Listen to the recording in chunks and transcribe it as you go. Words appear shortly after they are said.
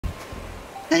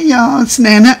Hey y'all, it's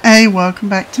Nana A. Welcome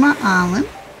back to my island.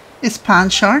 It's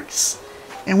Pinesharkz,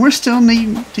 and we're still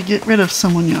needing to get rid of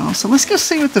someone, y'all. So let's go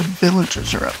see what the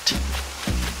villagers are up to.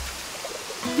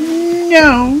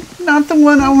 No, not the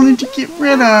one I wanted to get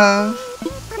rid of.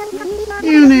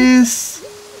 Eunice,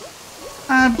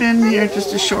 I've been here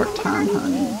just a short time,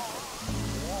 honey.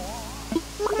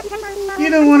 You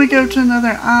don't want to go to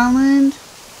another island?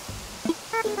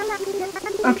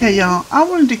 Okay, y'all, I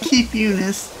wanted to keep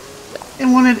Eunice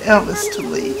and wanted Elvis to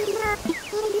leave.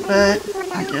 But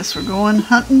I guess we're going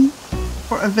hunting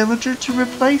for a villager to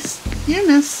replace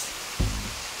Eunice.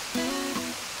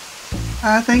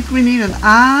 I think we need an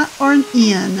I or an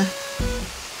N.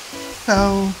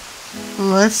 So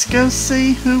let's go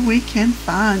see who we can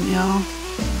find, y'all.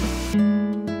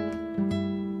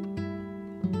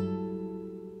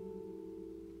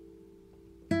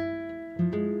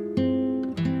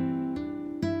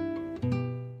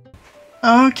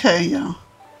 Okay, y'all.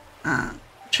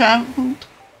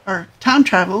 Time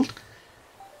traveled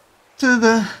to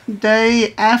the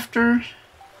day after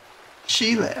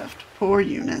she left. Poor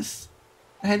Eunice.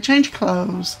 I had changed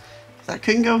clothes because I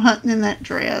couldn't go hunting in that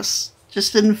dress.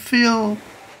 Just didn't feel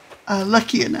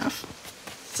lucky enough.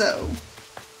 So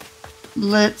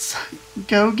let's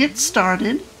go get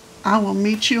started. I will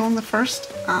meet you on the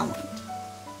first island.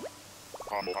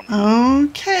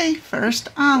 Okay, first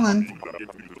island.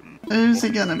 Who's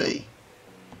it gonna be?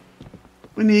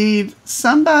 We need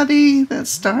somebody that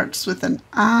starts with an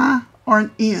I or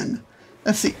an N.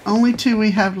 That's the only two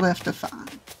we have left to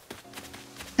find.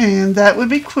 And that would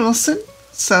be Quilson.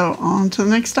 So on to the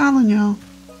next island, y'all.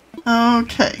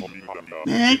 Okay,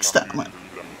 next island.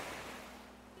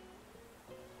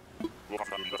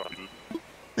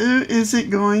 Who is it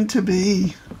going to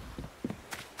be?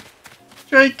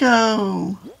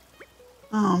 Draco.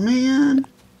 Oh man.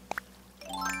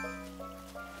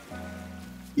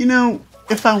 You know,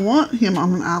 if I want him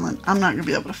on an island, I'm not going to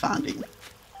be able to find him.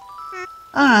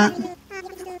 Alright.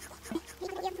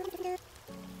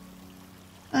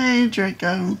 Hey,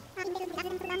 Draco.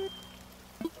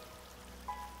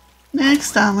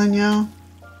 Next island, y'all.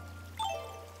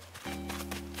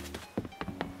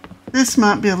 This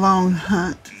might be a long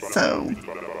hunt, so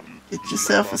get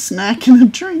yourself a snack and a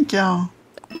drink, y'all.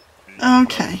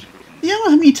 Okay. You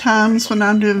know how many times when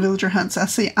I'm doing villager hunts, I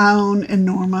see Ione and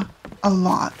Norma? A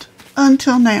lot.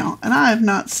 Until now. And I have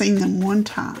not seen them one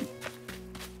time.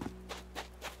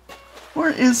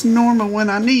 Where is Norma when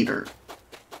I need her?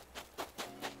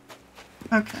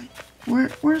 Okay.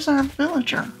 Where's our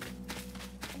villager?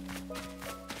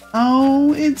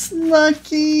 Oh, it's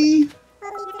Lucky.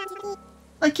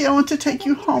 Lucky, I want to take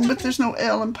you home, but there's no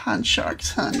L in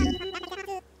Pinesharkz, honey.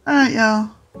 Alright, y'all.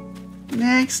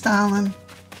 Next island.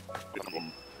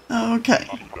 Okay.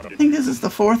 I think this is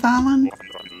the fourth island.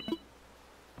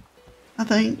 I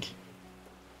think.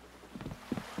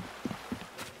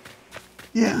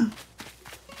 Yeah.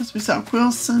 Because we saw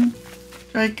Quilson,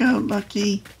 Draco,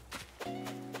 Lucky.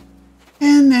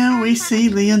 And now we see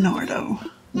Leonardo.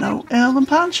 No L and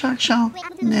Pinesharkz, y'all.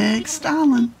 Next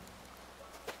island.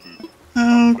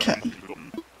 Okay.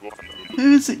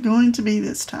 Who is it going to be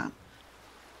this time?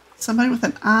 Somebody with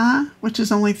an I, which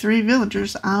is only 3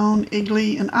 villagers, Ione,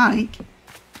 Iggly, and Ike.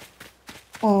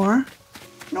 Or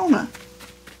Norma.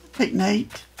 Take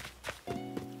Nate.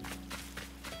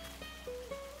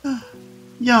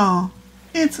 Y'all,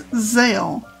 it's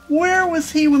Zale. Where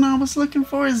was he when I was looking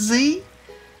for a Z?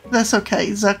 That's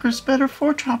okay. Zucker's better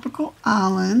for Tropical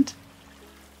Island.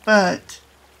 But,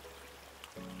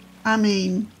 I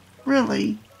mean,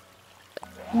 really,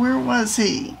 where was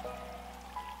he?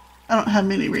 I don't have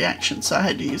many reactions, so I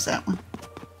had to use that one.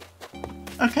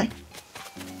 Okay.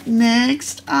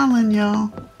 Next island,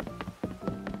 y'all.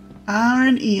 I or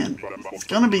an N. It's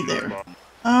gonna be there.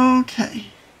 Okay.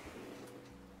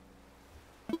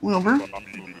 Wilbur.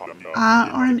 I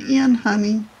or an N,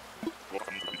 honey.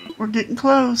 We're getting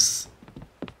close.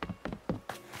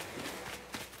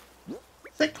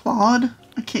 Is that Claude?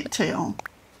 I can't tell.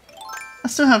 I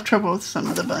still have trouble with some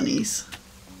of the bunnies.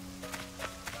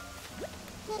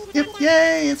 Yep,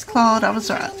 yay, it's Claude. I was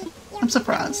right. I'm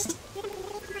surprised.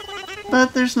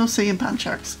 But there's no C in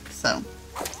Pinesharkz, so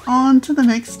on to the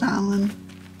next island.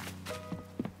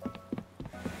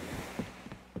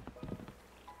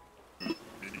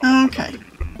 Okay.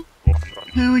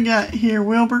 Who we got here,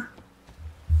 Wilbur?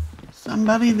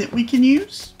 Somebody that we can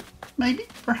use? Maybe?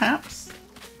 Perhaps?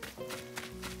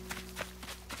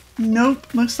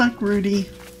 Nope, looks like Rudy.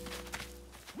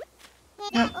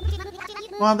 Yep.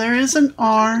 While there is an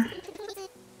R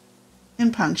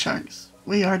in Pinesharkz,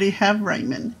 we already have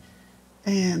Raymond.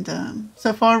 And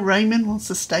so far, Raymond wants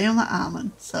to stay on the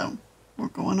island. So we're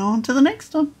going on to the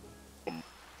next one.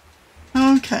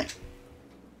 Okay.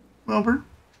 Wilbur,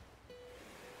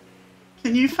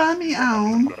 can you find me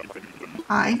on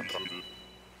Ike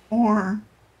or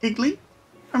Igley?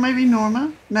 Or maybe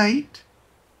Norma, Nate?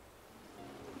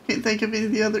 Can't think of any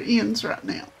of the other Ians right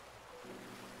now.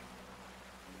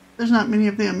 There's not many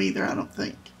of them either, I don't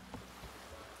think.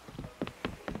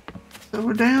 So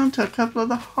we're down to a couple of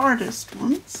the hardest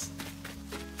ones.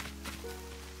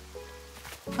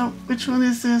 Oh, which one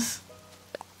is this?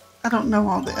 I don't know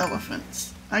all the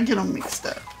elephants. I get them mixed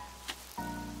up.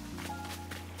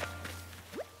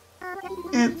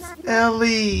 It's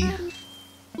Ellie.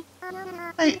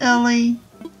 Hey, Ellie.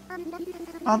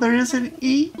 Oh, there is an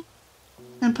E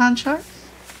in Pinesharkz.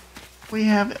 We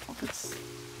have Elvis.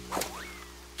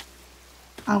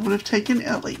 I would have taken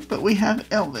Ellie, but we have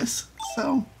Elvis.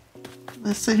 So,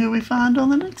 let's see who we find on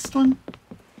the next one.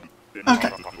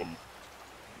 Okay.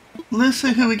 Let's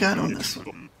see who we got on this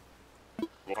one.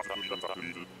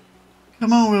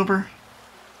 Come on, Wilbur.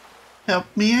 Help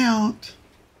me out.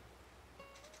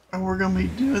 Or we're going to be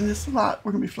doing this a lot.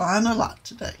 We're going to be flying a lot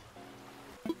today.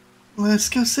 Let's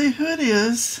go see who it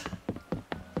is.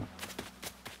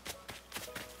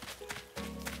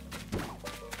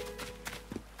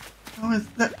 Oh, is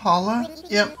that Paula?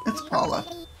 Yep, it's Paula.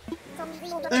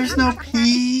 There's no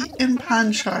P in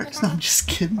Pinesharkz. No, I'm just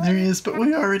kidding. There is, but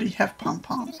we already have Pom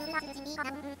Pom.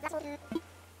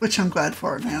 Which I'm glad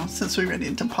for now, since we ran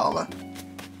into Paula.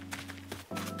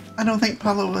 I don't think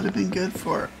Paula would have been good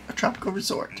for a tropical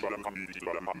resort.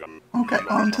 Okay,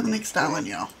 on to the next island,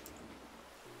 y'all.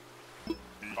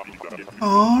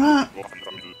 Alright.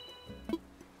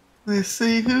 Let's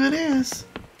see who it is.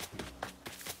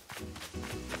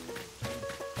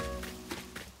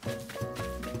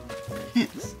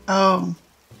 Oh,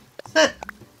 is that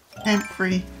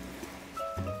Humphrey?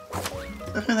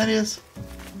 Is that who that is?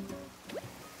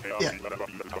 Yeah.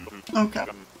 Okay.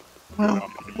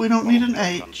 Well, we don't need an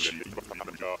H.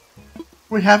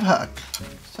 We have Huck.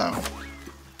 So,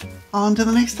 on to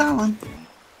the next island.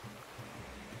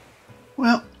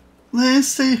 Well, let's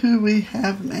see who we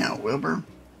have now, Wilbur.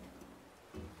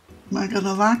 Am I going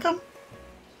to like him?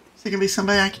 Is he going to be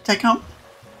somebody I can take home?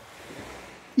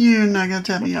 You're not going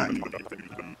to tell me, are you?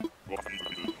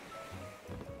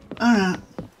 Alright.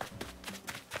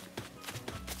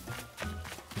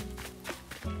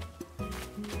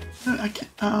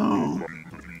 Oh.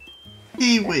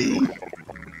 Kiwi.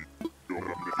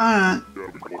 Alright.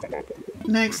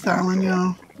 Next island,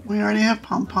 y'all. We already have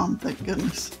Pom Pom, thank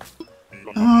goodness.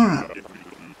 Alright.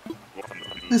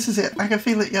 This is it. I can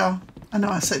feel it, y'all. I know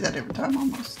I say that every time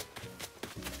almost.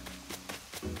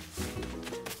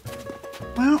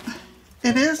 Well,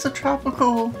 it is a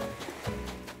tropical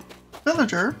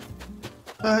villager,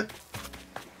 but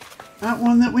not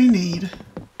one that we need.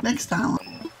 Next island.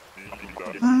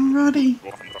 Alrighty.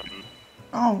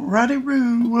 Alrighty,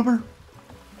 Roo, Wilbur.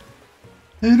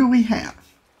 Who do we have?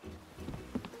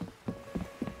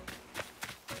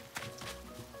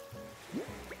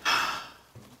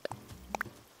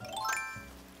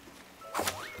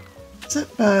 Is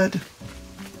it Bud?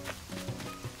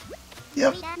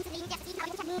 Yep.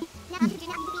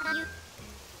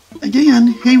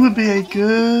 Again, he would be a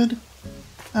good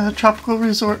tropical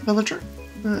resort villager,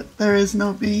 but there is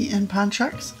no B in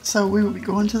Pinesharkz, so we will be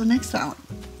going to the next island.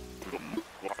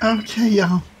 Okay,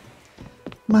 y'all.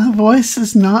 My voice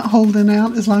is not holding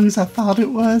out as long as I thought it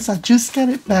was. I just got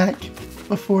it back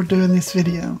before doing this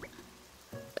video.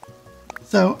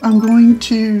 So I'm going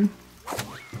to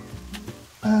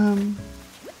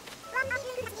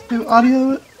do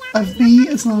audio of B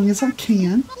as long as I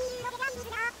can.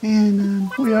 And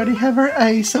we already have our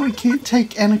A, so we can't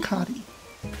take acnh.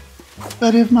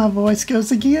 But if my voice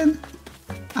goes again,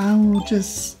 I will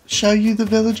just show you the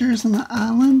villagers on the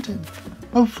island and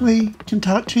hopefully can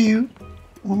talk to you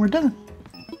when we're done.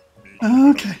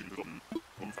 Okay.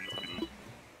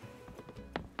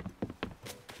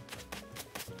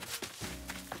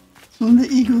 It's one of the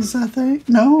eagles, I think.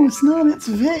 No, it's not. It's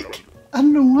Vic. I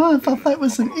don't know why I thought that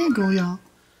was an eagle, y'all.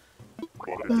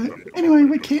 But anyway,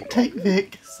 we can't take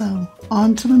Vic, so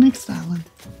on to the next island.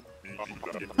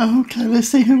 Okay, let's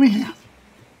see who we have.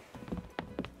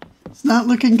 It's not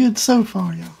looking good so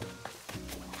far, y'all.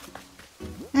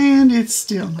 And it's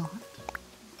still not.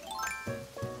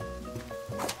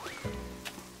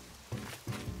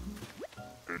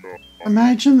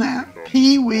 Imagine that.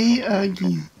 Pee-wee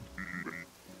again.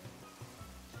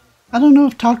 I don't know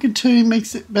if talking to him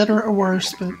makes it better or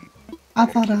worse, but I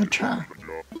thought I'd try.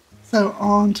 So,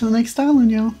 on to the next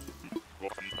island, y'all.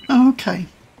 Okay.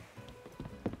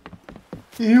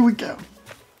 Here we go.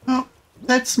 Oh,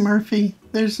 that's Murphy.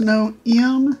 There's no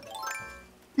M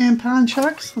And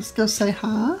Pinesharkz, let's go say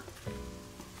hi.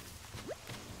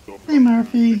 Hey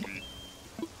Murphy.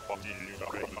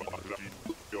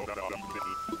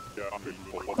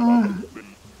 Alright.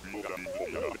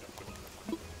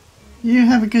 You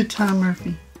have a good time,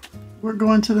 Murphy. We're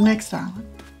going to the next island.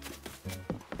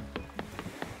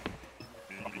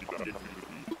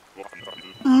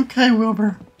 Okay,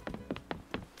 Wilbur.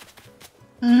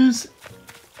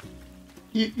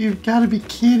 You've got to be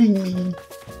kidding me.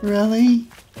 Really?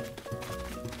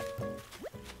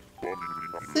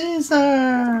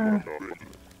 Caesar!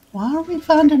 Why are we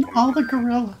finding all the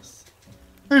gorillas?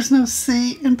 There's no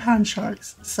sea in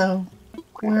Pinesharkz, so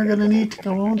we're gonna need to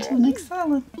go on to the next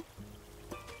island.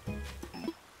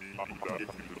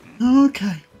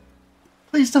 Okay.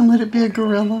 Please don't let it be a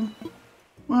gorilla.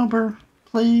 Wilbur,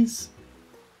 please.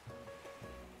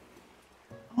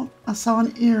 Oh, I saw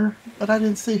an ear, but I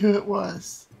didn't see who it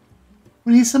was.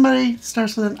 We need somebody that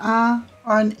starts with an I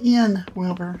or an N,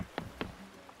 Wilbur.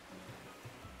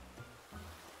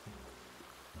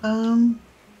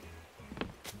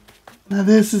 Now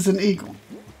this is an eagle.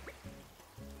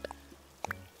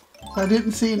 So I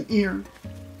didn't see an ear.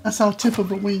 I saw a tip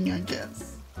of a wing, I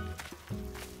guess.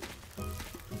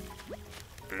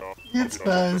 It's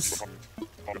Buzz.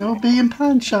 It'll be in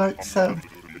Pinesharkz, so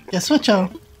guess what,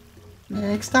 y'all?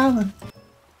 Next island.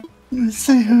 Let's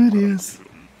see who it is.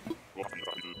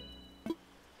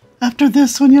 After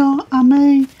this one, y'all, I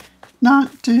may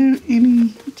not do any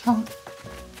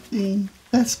talking.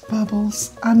 That's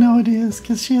Bubbles. I know it is,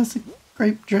 because she has a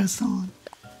grape dress on.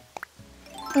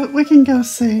 But we can go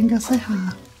see and go say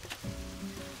hi.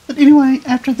 But anyway,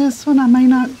 after this one, I may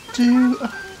not do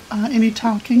any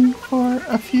talking for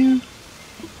a few.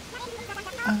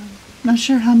 Not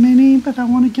sure how many, but I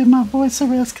want to give my voice a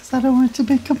rest because I don't want it to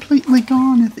be completely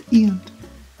gone at the end.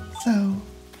 So,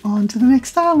 on to the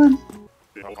next island.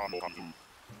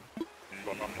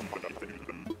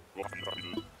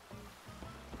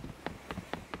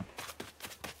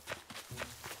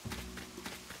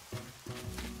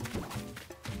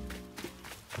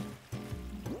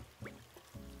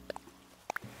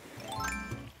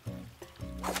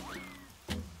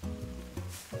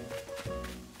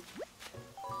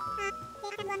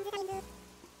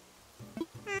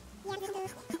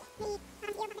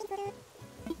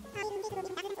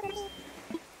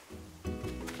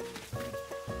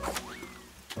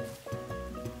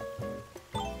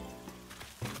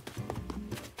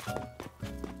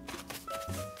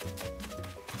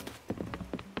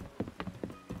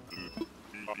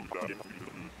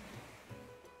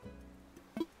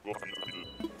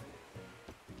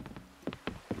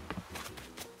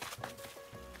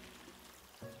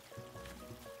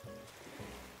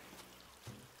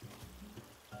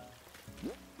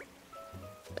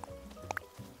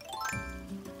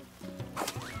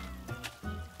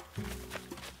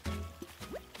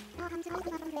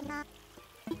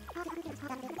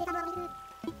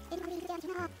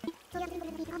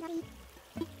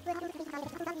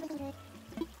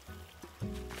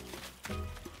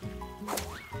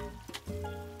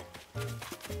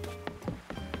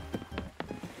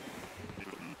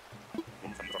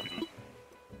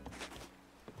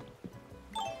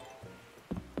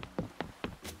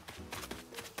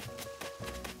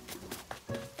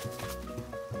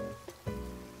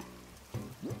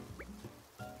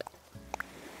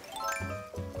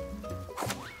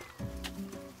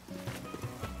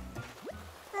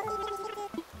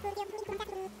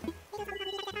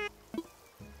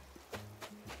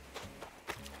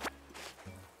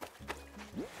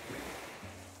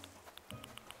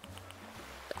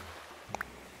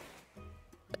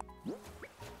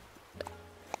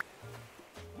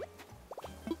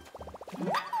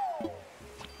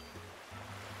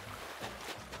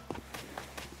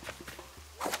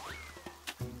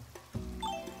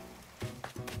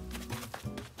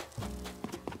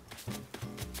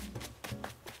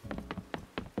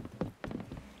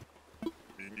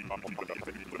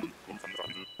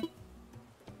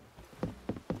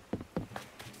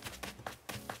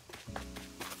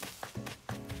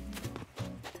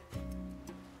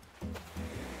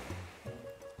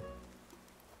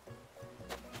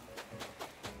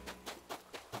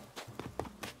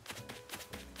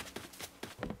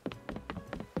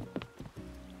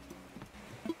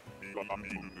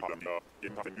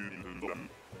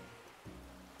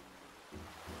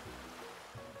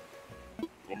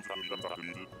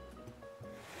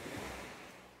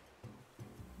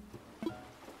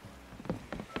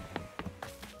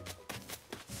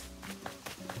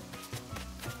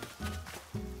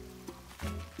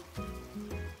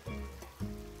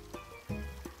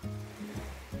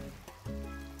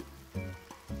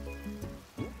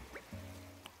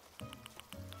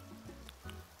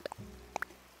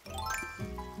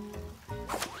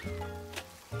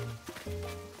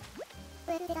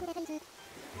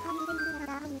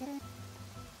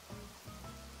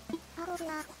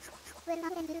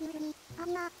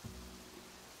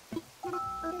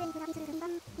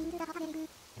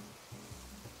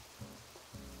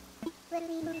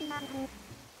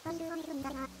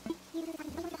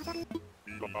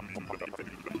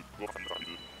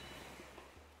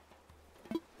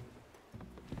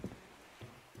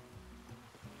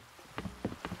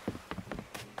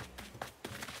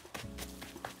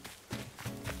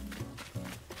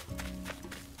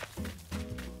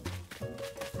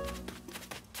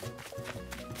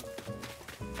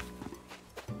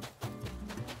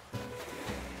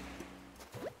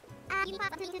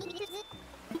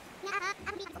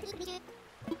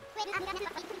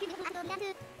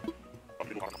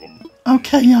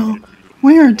 Okay, y'all,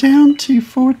 we are down to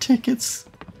 4 tickets.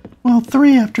 Well,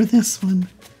 3 after this one.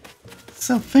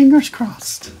 So fingers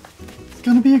crossed. It's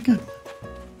gonna be a good one.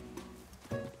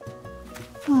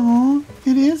 Aw,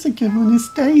 it is a good one.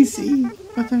 It's Daisy,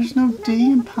 but there's no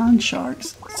D in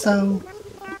Pinesharkz. So,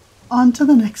 on to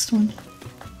the next one.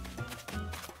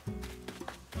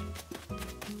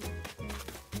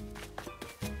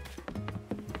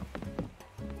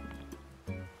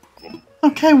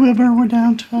 Okay, Wilbur, we're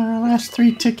down to our last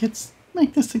 3 tickets.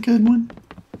 Make this a good one.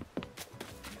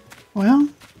 Well,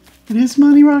 it is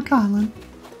Money Rock Island,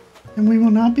 and we will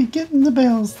not be getting the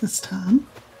bells this time.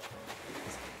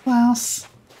 Klaus.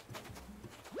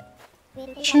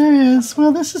 Sure is.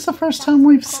 Well, this is the first time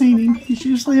we've seen him. He's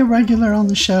usually a regular on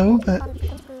the show, but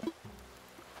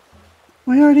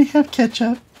we already have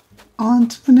ketchup. On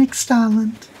to the next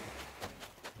island.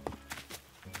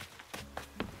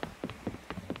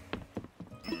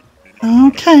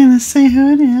 Okay, let's see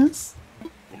who it is.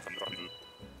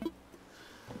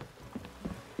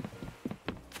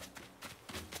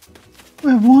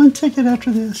 We have 1 ticket after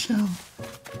this, y'all.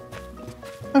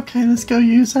 Okay, let's go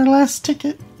use our last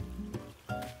ticket.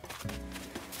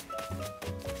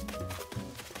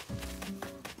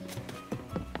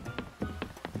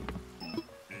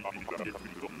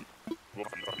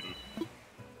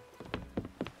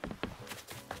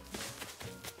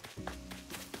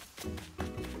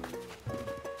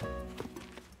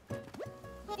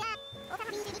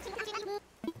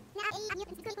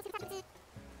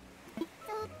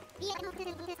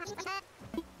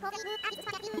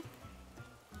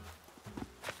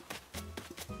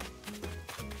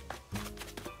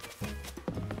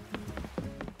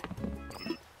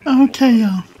 Okay,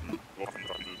 y'all.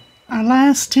 Our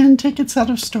last 10 tickets out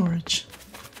of storage.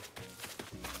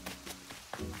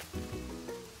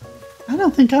 I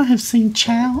don't think I have seen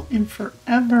Chow in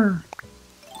forever.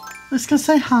 Let's go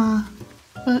say hi.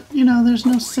 But, you know, there's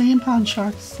no C in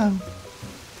Pinesharkz, so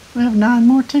we have 9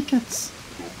 more tickets.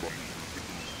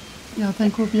 Y'all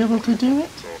think we'll be able to do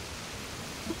it?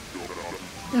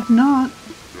 If not,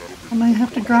 I may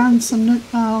have to grind some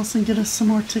Nook Miles and get us some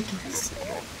more tickets.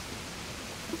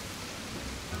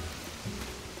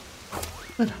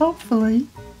 But hopefully,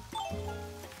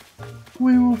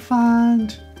 we will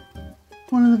find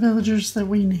one of the villagers that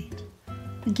we need.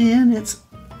 Again, it's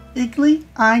Igly,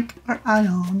 Ike, or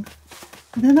Ion.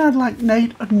 Then I'd like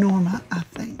Nate or Norma, I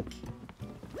think.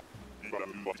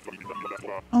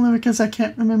 Only because I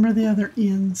can't remember the other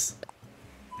N's.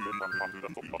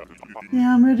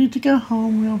 Yeah, I'm ready to go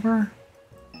home, Wilbur.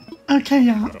 Okay,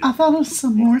 y'all, I thought of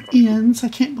some more N's. I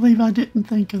can't believe I didn't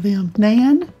think of them.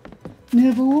 Nan,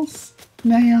 Nibbles,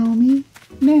 Naomi,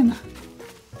 Nana.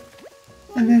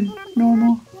 And then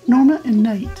Norma and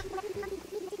Nate.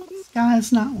 Sky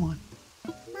is not one.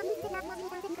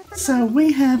 So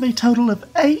we have a total of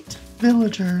 8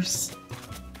 villagers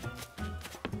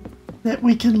that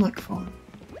we can look for.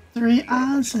 3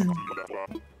 eyes and...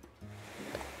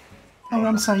 oh,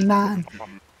 I'm sorry, 9.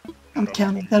 I'm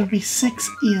counting. That'll be 6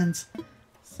 N's.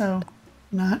 So,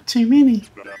 not too many.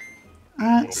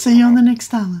 Alright, see you on the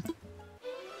next island.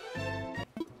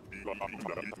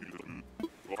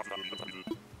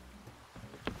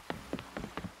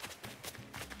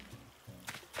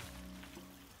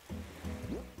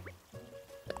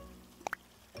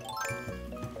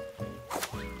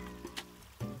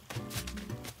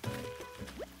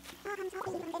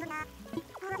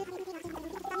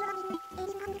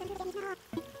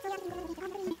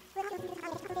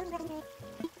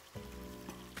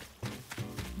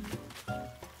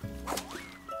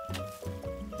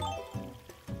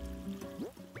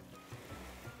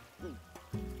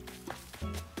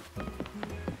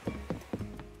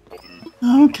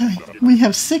 Okay, we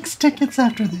have 6 tickets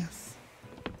after this.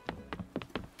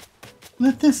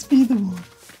 Let this be the one.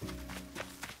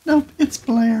 Nope, it's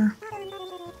Blair.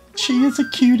 She is a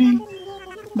cutie,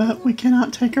 but we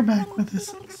cannot take her back with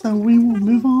us. So we will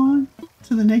move on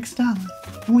to the next island.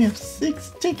 And we have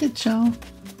 6 tickets, y'all.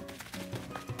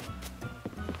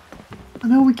 I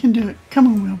know we can do it. Come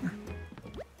on, Wilbur.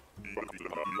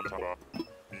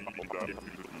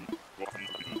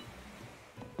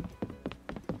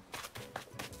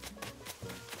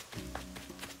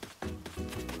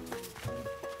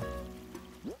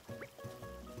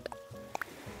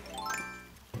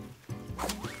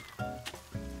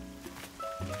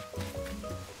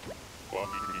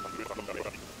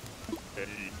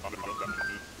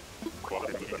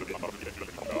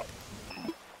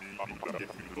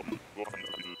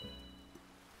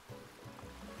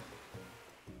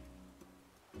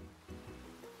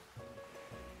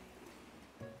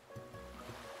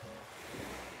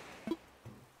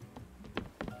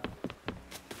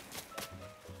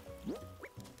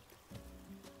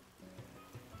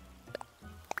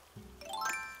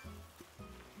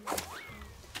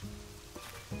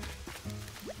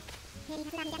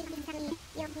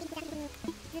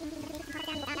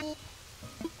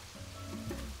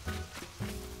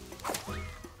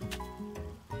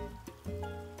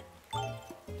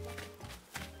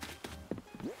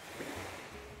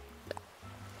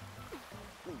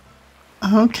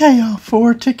 Okay, y'all,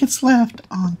 4 tickets left.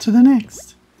 On to the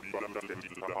next.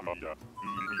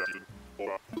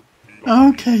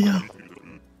 Okay, y'all.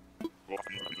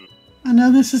 I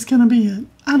know this is going to be it.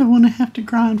 I don't want to have to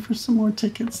grind for some more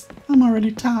tickets. I'm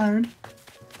already tired.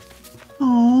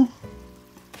 Oh,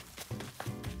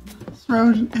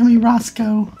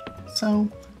 Roscoe. So,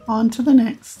 on to the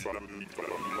next.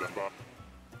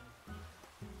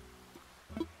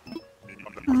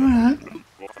 Alright.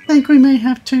 I think we may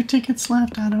have 2 tickets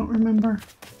left. I don't remember.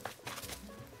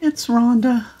 It's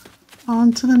Rhonda.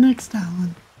 On to the next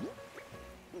island.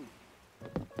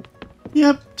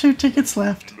 Yep, 2 tickets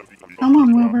left. Come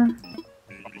on, Wilbur.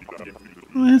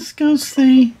 Let's go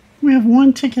see. We have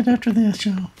 1 ticket after this,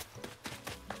 y'all.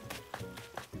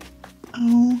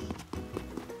 Oh.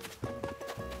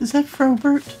 Is that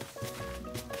Frobert?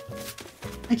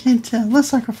 I can't tell.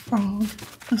 Looks like a frog.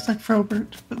 Looks like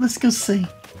Frobert. But let's go see.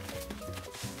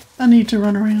 I need to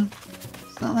run around.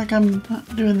 It's not like I'm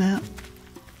not doing that.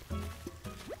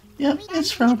 Yep,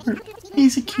 it's Frobert.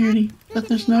 He's a cutie. But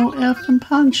there's no F in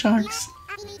Pinesharkz.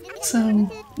 So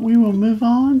we will move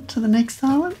on to the next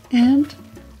island and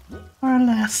our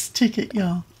last ticket,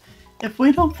 y'all. If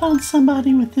we don't find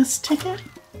somebody with this ticket,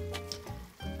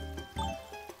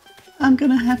 I'm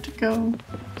gonna have to go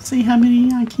see how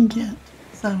many I can get.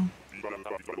 So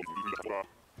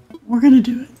we're gonna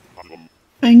do it.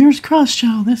 Fingers crossed,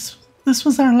 y'all. This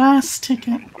was our last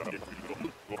ticket.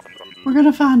 We're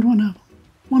gonna find one of them.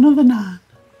 One of the 9.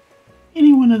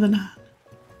 Any one of the 9.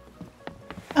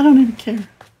 I don't even care.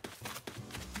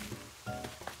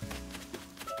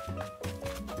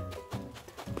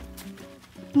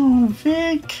 Oh,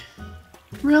 Vic.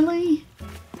 Really?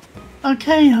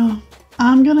 Okay, y'all.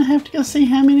 I'm gonna have to go see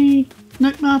how many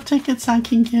Nook Mile tickets I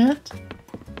can get.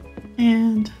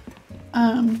 And,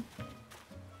 I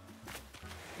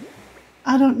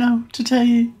don't know, to tell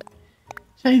you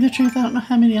the truth, I don't know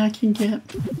how many I can get.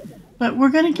 But we're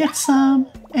gonna get some,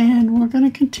 and we're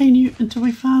gonna continue until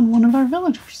we find one of our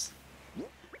villagers.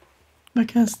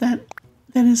 Because that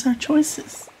is our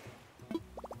choices.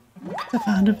 To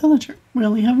find a villager. We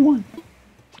only have 1.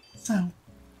 So,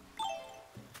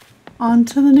 on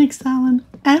to the next island.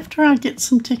 After I get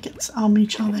some tickets, I'll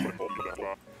meet y'all there.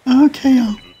 Okay,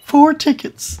 y'all. 4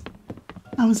 tickets.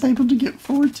 I was able to get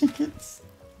 4 tickets.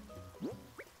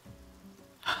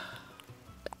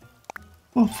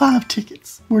 Well, 5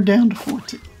 tickets. We're down to 4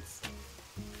 tickets.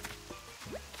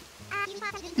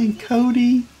 And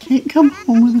Cody can't come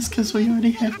home with us because we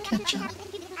already have ketchup.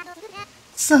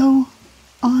 So,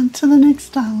 on to the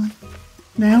next island.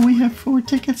 Now we have 4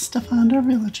 tickets to find our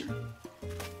villager.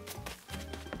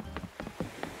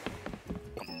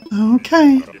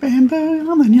 Okay, Bamboo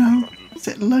Island, y'all. Is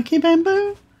it Lucky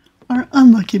Bamboo or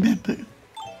Unlucky Bamboo?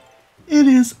 It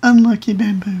is Unlucky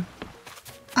Bamboo.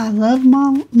 I love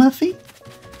Muffy,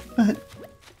 but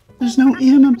there's no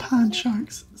M in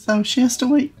Pinesharkz, so she has to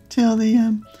wait till the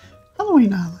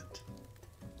Halloween Island.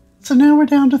 So now we're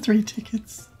down to 3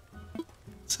 tickets.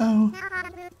 So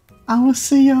I will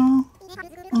see y'all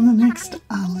on the next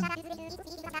island.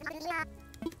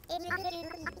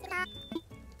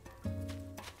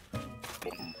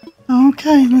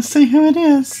 Okay, let's see who it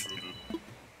is.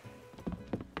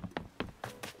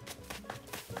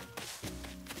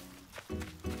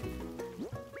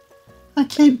 I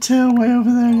can't tell way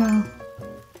over there, y'all.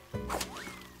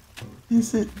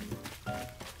 Is it?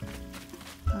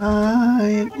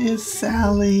 It is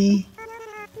Sally.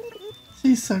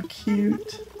 She's so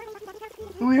cute.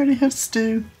 We already have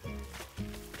Stu.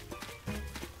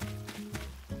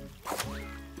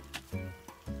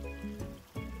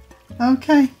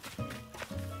 Okay.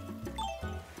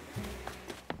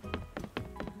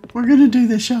 We're gonna do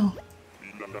this, y'all.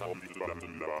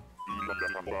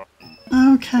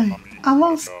 Okay. I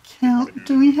lost count.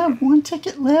 Do we have one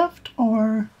ticket left,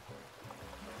 or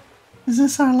is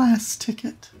this our last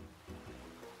ticket?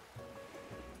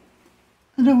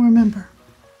 I don't remember.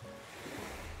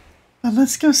 But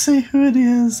let's go see who it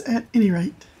is at any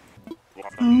rate.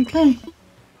 Okay.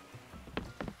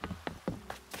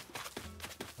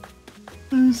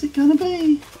 Who's it gonna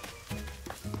be?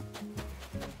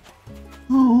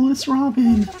 Oh, it's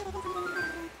Robin.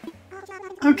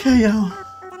 Okay, y'all.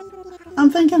 I'm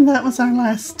thinking that was our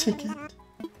last ticket.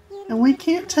 And we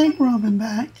can't take Robin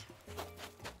back.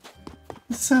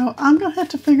 So I'm gonna have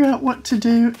to figure out what to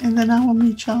do, and then I will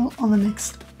meet y'all on the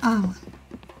next island.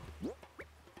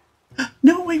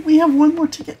 No, wait, we have one more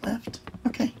ticket left.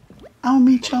 Okay. I'll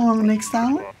meet y'all on the next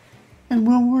island, and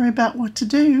we'll worry about what to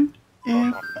do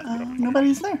if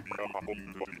nobody's there.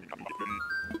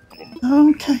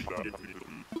 Okay.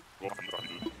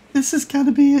 This has got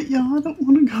to be it, y'all. I don't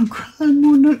want to go grind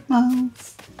more Nook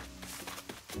Miles.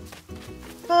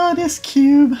 This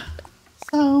cube.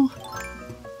 So,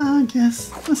 I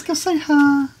guess let's go say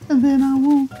hi, and then I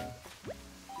will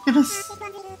get us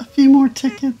a few more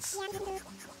tickets.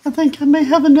 I think I may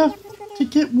have enough to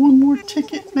get one more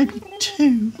ticket, maybe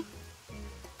two.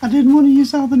 I didn't want to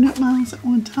use all the Nook Miles at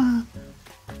one time.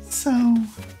 So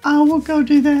I will go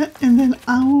do that, and then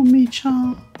I will meet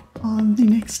y'all on the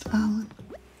next island.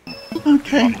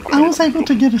 Okay, I was able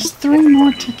to get us 3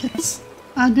 more tickets.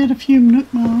 I did a few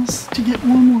Nook Miles to get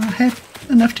one more. I had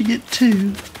enough to get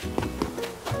 2.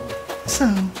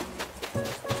 So,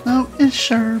 oh, it's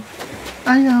sure.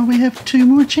 We have 2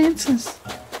 more chances.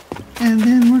 And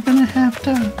then we're gonna have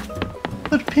to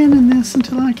put a pin in this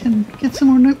until I can get some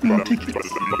more Nook Mile tickets.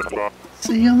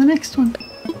 See you on the next one.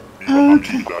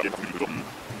 Okay.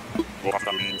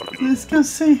 Let's go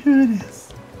see who it is.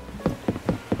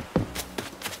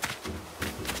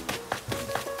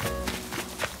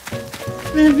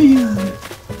 Vivian.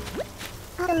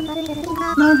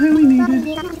 Not who we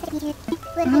needed.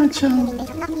 Alright, y'all.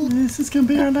 This is gonna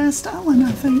be our last island,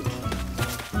 I think.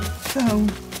 So,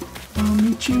 I'll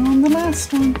meet you on the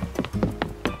last one.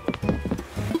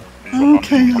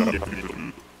 Okay.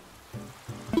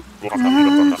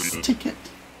 Last ticket.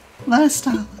 Last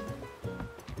island.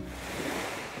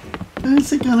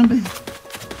 Who's it gonna be?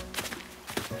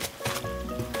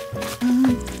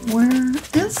 Where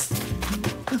is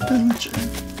the villager?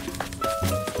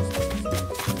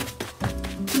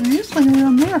 They're usually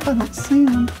around there if I don't see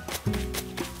them.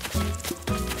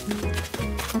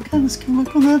 Okay, let's go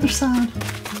look on the other side.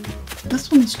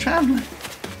 This one is traveling.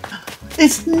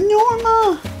 It's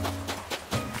Norma!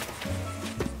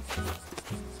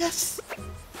 Yes!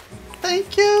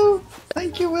 Thank you!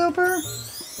 Thank you, Wilbur.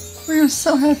 We are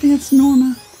so happy it's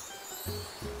Norma.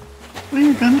 We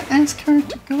are going to ask her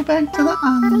to go back to the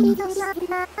islands.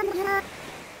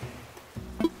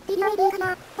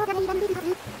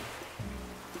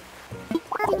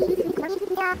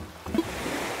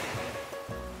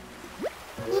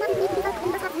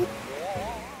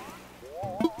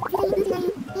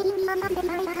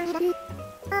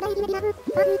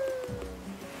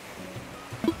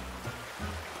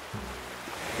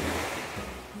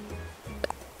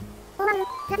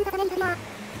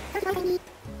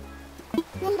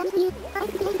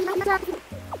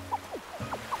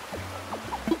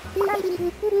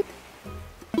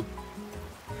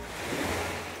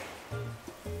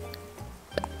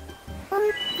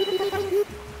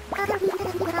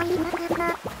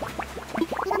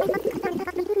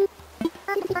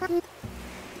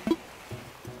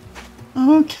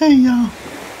 Okay, y'all.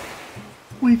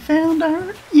 We found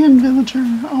our inn villager.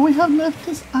 All we have left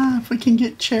is if we can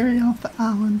get Cherry off the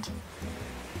island.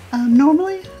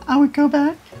 Normally, I would go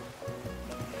back,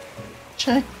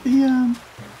 check the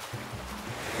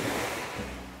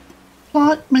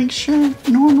plot, make sure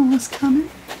Norma was coming.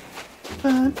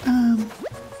 But I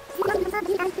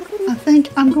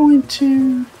think I'm going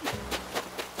to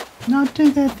not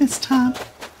do that this time.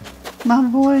 My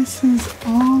voice is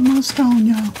almost gone,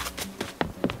 y'all.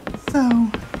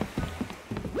 So,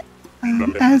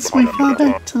 as we fly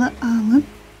back to the island,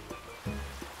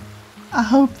 I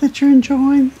hope that you're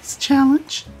enjoying this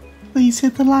challenge. Please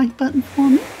hit the like button for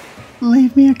me.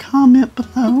 Leave me a comment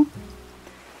below.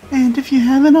 And if you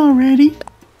haven't already,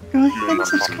 go ahead and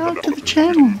subscribe to the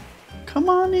channel. Come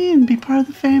on in, be part of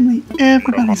the family.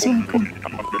 Everybody's welcome.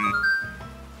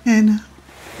 And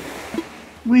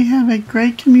we have a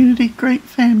great community, great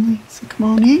family. So come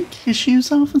on in, kick your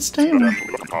shoes off and stay away.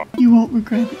 You won't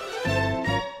regret it.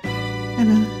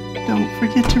 And don't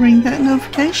forget forget to ring that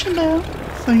notification bell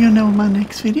so you'll know when my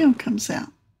next video comes out.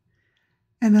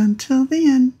 And until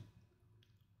then,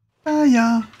 bye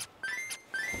y'all.